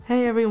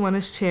Hey everyone,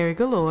 it's Cherry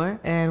Galore,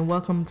 and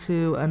welcome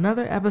to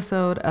another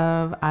episode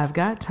of I've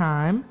Got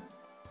Time.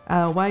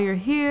 While you're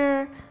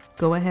here,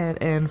 go ahead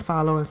and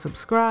follow and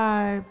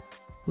subscribe,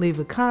 leave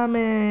a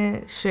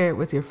comment, share it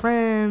with your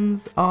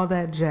friends, all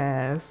that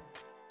jazz.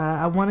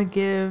 I want to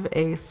give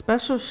a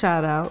special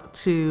shout out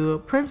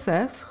to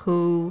Princess,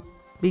 who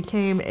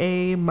became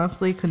a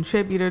monthly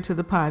contributor to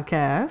the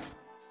podcast.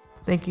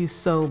 Thank you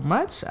so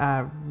much.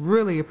 I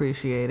really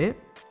appreciate it.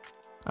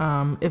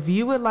 If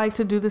you would like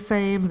to do the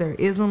same, there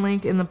is a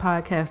link in the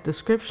podcast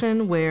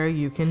description where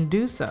you can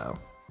do so.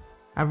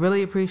 I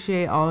really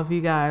appreciate all of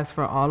you guys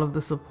for all of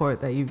the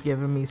support that you've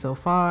given me so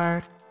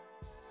far.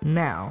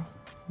 Now,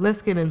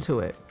 let's get into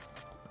it.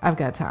 I've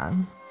got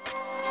time.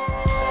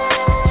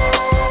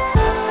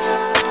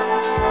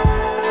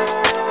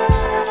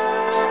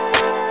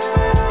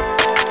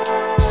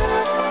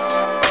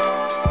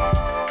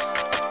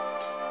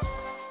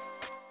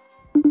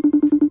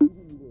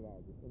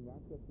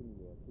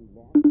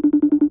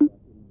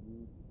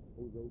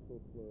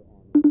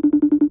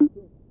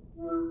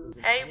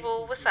 Hey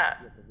boo, what's up?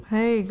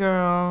 Hey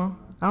girl,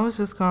 I was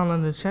just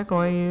calling to check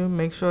on you,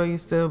 make sure you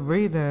still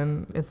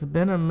breathing. It's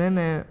been a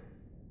minute.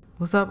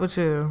 What's up with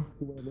you?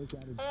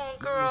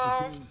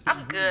 Girl,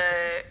 I'm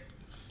good.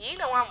 You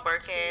know I'm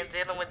working,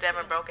 dealing with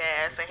Devin broke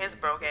ass and his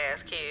broke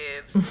ass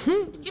kids.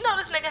 You know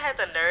this nigga had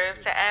the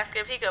nerve to ask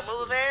if he could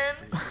move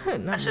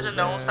in? I should have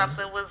known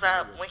something was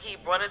up when he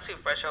brought a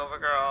toothbrush over,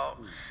 girl.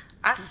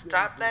 I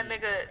stopped that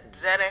nigga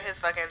dead in his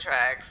fucking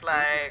tracks.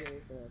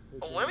 Like,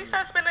 when we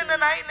start spending the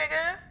night,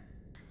 nigga?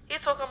 He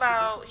talking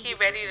about he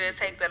ready to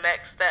take the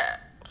next step.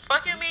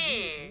 Fuck you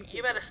mean?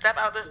 You better step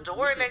out this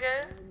door,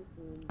 nigga.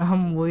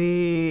 I'm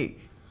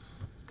weak.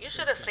 You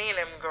should have seen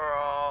him,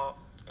 girl.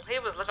 He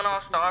was looking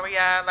all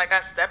starry-eyed like I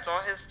stepped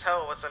on his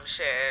toe or some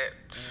shit.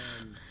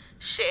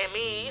 Shitting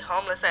me,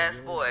 homeless ass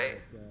boy.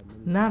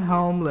 Not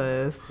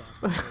homeless.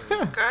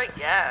 Girl,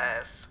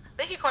 yes.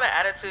 Think he caught an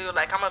attitude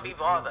like I'ma be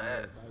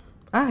bothered.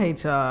 I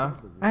hate y'all.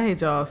 I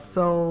hate y'all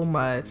so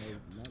much.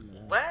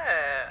 What?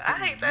 I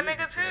hate that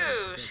nigga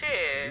too.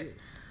 Shit.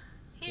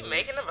 He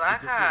making the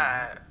block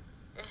hot.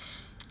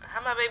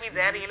 How my baby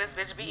daddy and this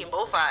bitch beating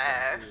both our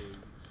ass?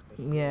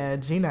 Yeah,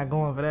 G not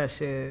going for that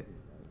shit.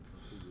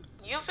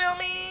 You feel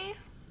me?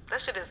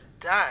 That shit is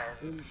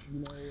done.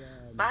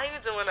 But how you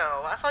doing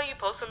though? I saw you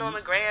posting on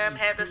the gram,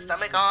 had the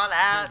stomach all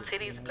out,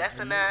 titties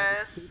blessing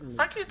us.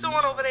 Fuck you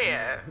doing over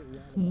there?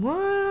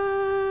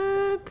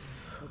 What?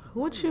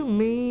 What you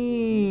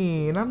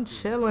mean? I'm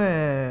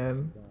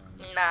chilling.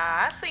 Nah,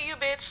 I see you,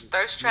 bitch.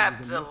 Thirst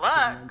Trap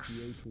Deluxe.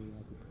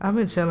 I've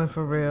been chilling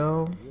for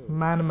real,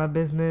 minding my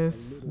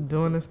business,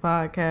 doing this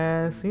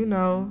podcast, you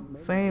know,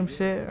 same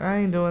shit. I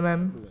ain't doing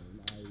nothing.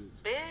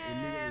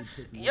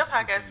 Bitch, your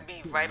podcast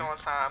be right on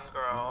time,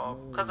 girl.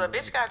 Cause a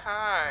bitch got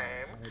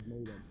time.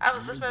 I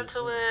was listening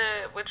to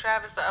it with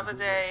Travis the other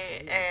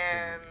day,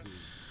 and,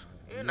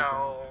 you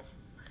know,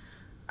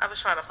 I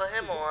was trying to put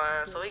him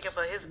on so he can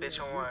put his bitch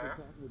on.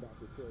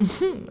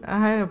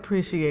 I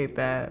appreciate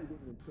that.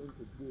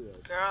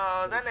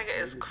 Girl, that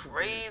nigga is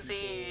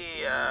crazy.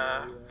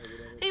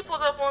 He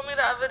pulled up on me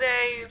the other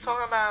day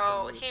talking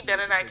about he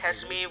better not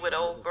catch me with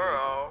old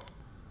girl.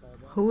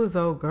 Who is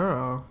old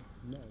girl?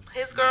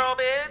 His girl,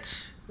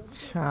 bitch.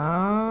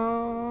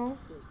 Child.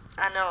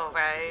 I know,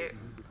 right?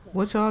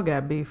 What y'all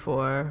got beef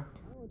for?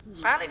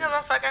 Probably cause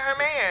I'm fucking her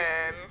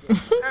man.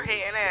 Her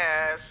hating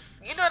ass.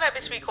 You know that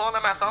bitch be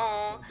calling my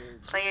phone,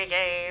 playing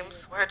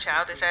games with her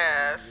childish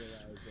ass.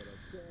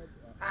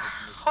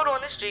 Hold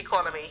on, this G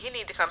calling me. He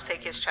need to come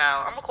take his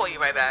child. I'm gonna call you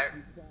right back.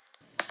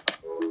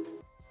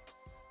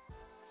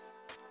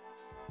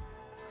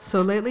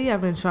 So lately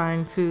I've been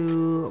trying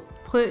to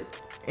put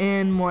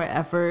in more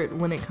effort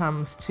when it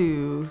comes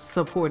to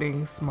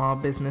supporting small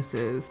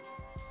businesses.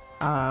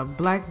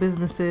 Black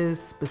businesses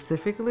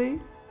specifically.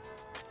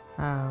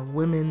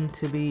 Women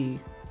to be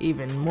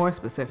even more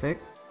specific.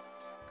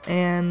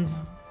 And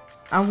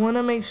I want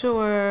to make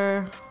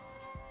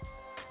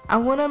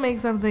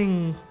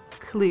something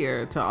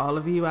clear to all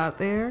of you out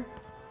there.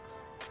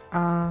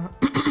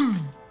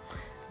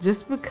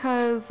 Just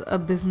because a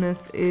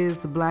business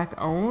is black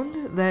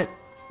owned, that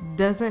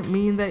doesn't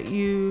mean that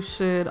you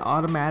should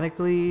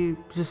automatically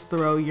just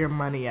throw your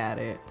money at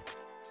it.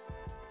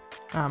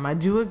 I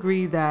do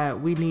agree that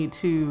we need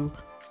to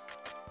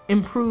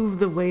improve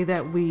the way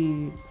that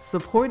we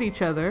support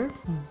each other,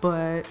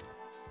 but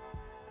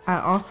I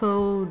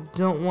also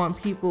don't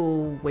want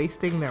people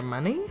wasting their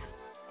money.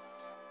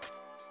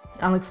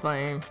 I'll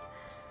explain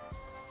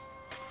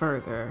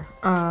further.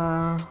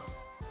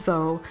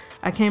 So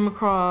I came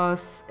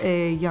across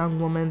a young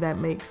woman that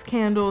makes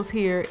candles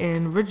here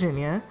in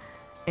Virginia,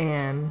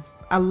 and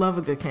I love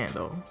a good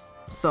candle.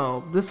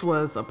 So this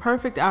was a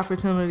perfect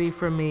opportunity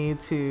for me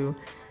to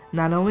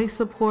not only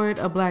support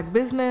a black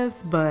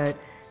business, but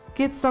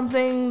get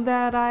something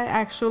that I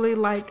actually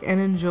like and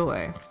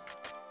enjoy.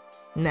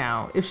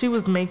 Now, if she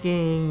was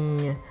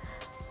making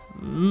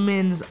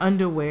men's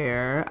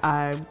underwear,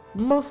 I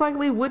most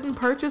likely wouldn't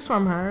purchase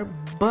from her,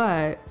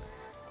 but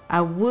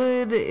I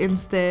would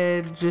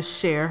instead just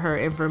share her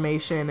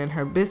information and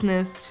her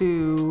business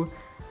to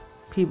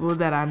people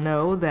that I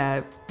know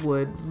that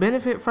would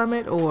benefit from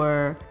it,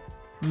 or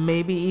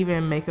maybe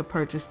even make a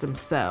purchase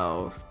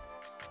themselves.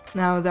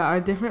 Now, there are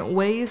different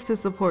ways to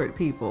support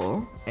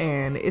people,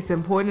 and it's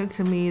important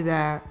to me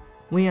that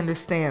we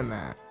understand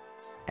that.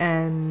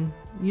 And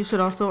you should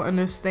also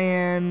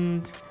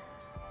understand,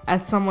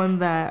 as someone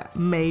that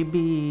may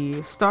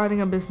be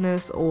starting a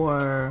business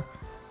or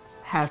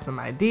has some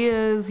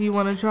ideas you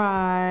want to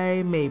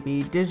try,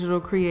 maybe digital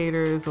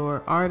creators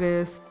or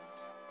artists,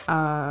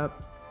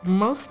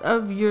 most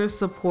of your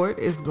support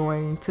is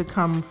going to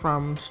come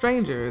from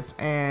strangers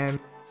and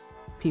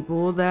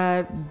people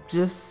that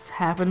just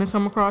happen to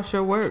come across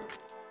your work.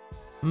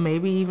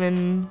 Maybe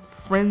even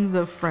friends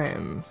of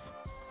friends.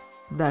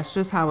 That's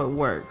just how it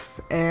works,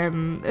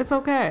 and it's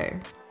okay.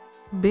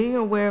 Being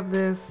aware of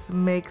this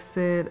makes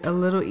it a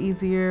little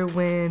easier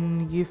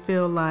when you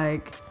feel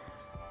like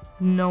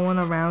no one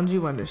around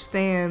you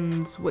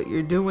understands what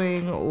you're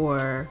doing,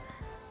 or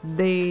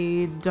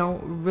they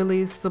don't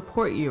really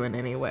support you in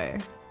any way.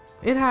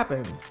 It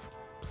happens.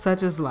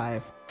 Such is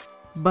life.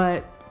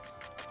 But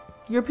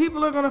your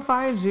people are gonna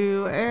find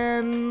you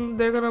and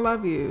they're gonna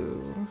love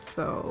you.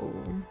 So,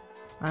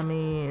 I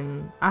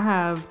mean, I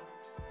have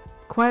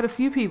quite a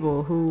few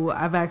people who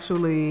I've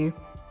actually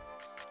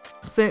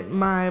sent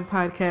my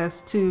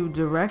podcast to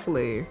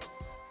directly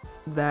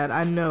that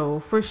I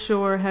know for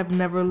sure have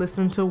never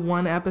listened to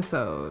one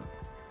episode.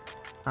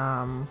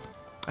 I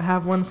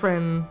have one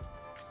friend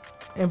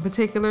in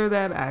particular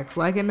that acts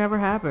like it never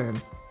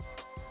happened.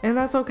 And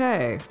that's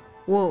okay.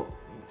 Well,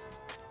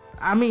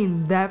 I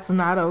mean, that's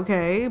not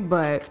okay,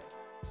 but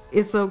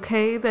it's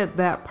okay that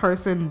that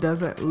person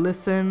doesn't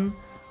listen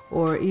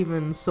or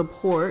even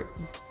support,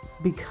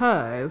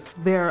 because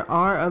there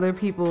are other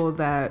people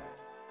that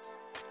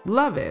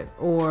love it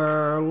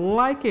or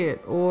like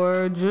it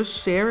or just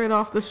share it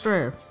off the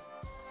strength.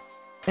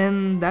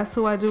 And that's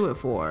who I do it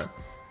for.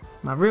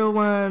 My real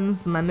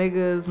ones, my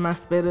niggas, my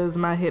spitters,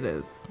 my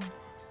hitters.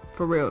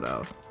 For real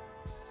though.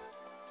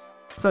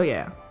 So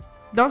yeah,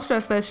 don't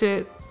stress that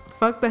shit.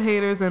 Fuck the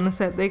haters and the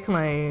set they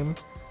claim.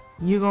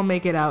 You gonna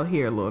make it out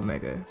here, little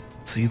nigga.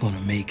 So you gonna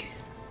make it.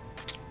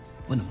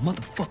 When a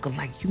motherfucker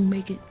like you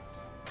make it,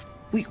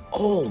 we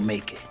all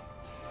make it.